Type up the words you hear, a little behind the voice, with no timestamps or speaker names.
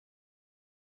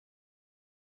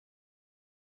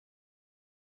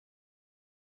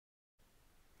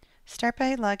Start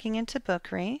by logging into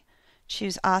Bookry.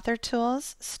 Choose Author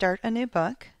Tools, Start a New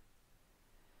Book.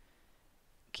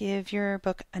 Give your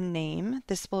book a name.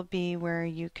 This will be where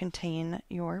you contain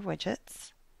your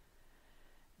widgets.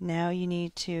 Now you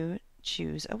need to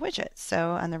choose a widget.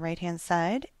 So on the right-hand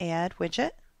side, Add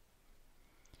Widget.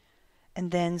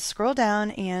 And then scroll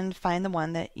down and find the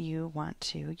one that you want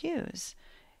to use.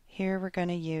 Here we're going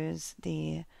to use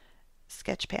the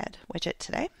Sketchpad widget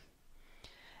today.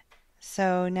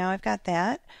 So now I've got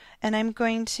that, and I'm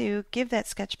going to give that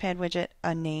Sketchpad widget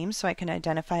a name so I can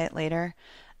identify it later.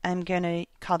 I'm going to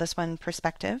call this one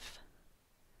Perspective.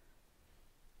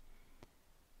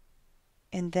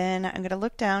 And then I'm going to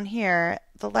look down here.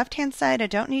 The left-hand side I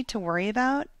don't need to worry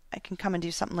about. I can come and do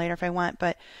something later if I want,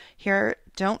 but here,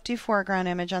 don't do foreground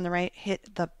image on the right.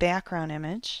 Hit the background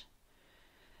image.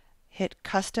 Hit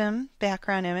Custom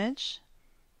Background Image.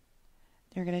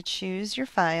 You're going to choose your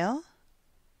file.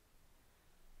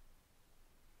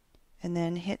 And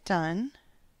then hit Done.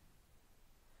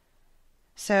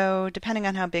 So depending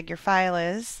on how big your file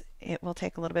is, it will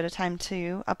take a little bit of time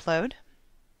to upload.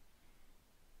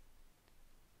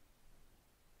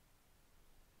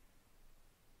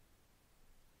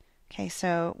 Okay,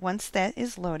 so once that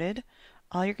is loaded,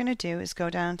 all you're going to do is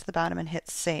go down to the bottom and hit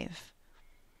Save.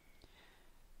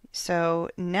 So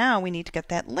now we need to get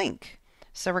that link.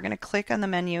 So we're going to click on the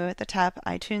menu at the top,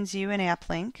 iTunes U and App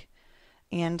Link,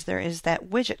 and there is that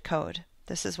widget code.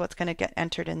 This is what's going to get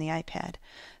entered in the iPad.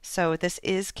 So this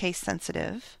is case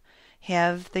sensitive.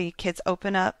 Have the kids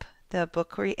open up the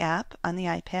Bookry app on the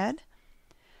iPad,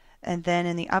 and then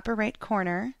in the upper right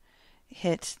corner,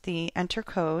 hit the Enter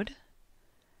Code,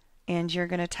 and you're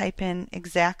going to type in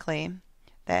exactly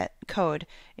that code.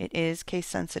 It is case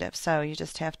sensitive, so you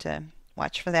just have to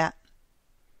watch for that.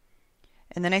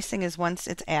 And the nice thing is once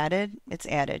it's added, it's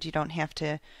added. You don't have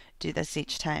to do this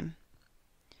each time.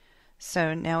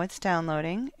 So now it's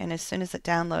downloading, and as soon as it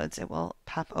downloads, it will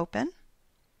pop open.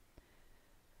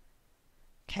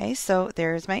 Okay, so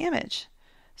there's my image.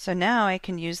 So now I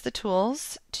can use the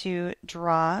tools to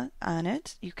draw on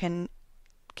it. You can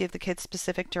give the kids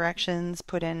specific directions,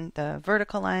 put in the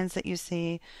vertical lines that you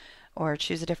see, or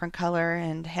choose a different color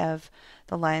and have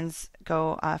the lines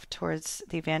go off towards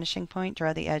the vanishing point,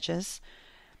 draw the edges.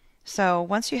 So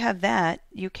once you have that,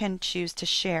 you can choose to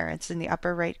share. It's in the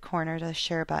upper right corner, the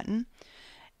share button,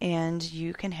 and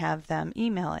you can have them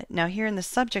email it. Now here in the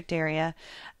subject area,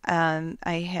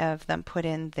 I have them put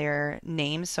in their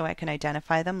names so I can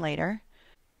identify them later.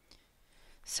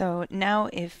 So now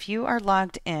if you are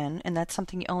logged in, and that's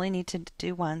something you only need to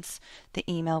do once, the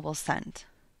email will send.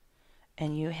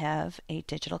 And you have a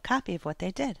digital copy of what they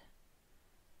did.